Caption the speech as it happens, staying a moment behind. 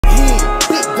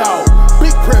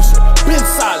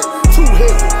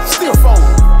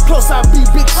cause I be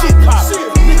big shit pop.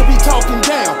 Nigga be talking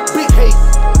down, big hate,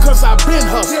 cause I been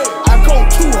hustle. I go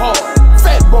too hard,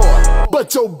 fat boy,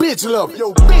 but your bitch love it.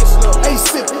 Hey,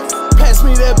 sip it, pass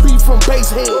me that beat from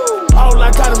base head. All I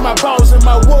got is my balls and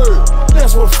my word,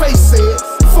 that's what Face said.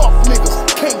 Fuck niggas,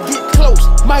 can't get close,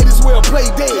 might as well play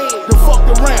dead. The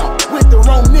fucked around with the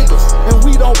wrong niggas, and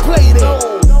we don't play that.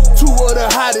 Two of the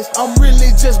hottest, I'm really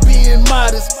just being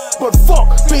modest. But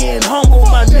fuck being humble,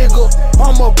 my nigga,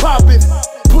 I'ma pop it.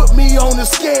 Put me on the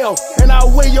scale, and I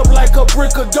weigh up like a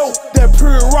brick of dope. That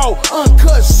pure raw,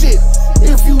 uncut shit.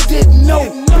 If you didn't know,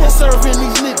 been serving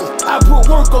these niggas, I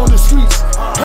put work on the streets.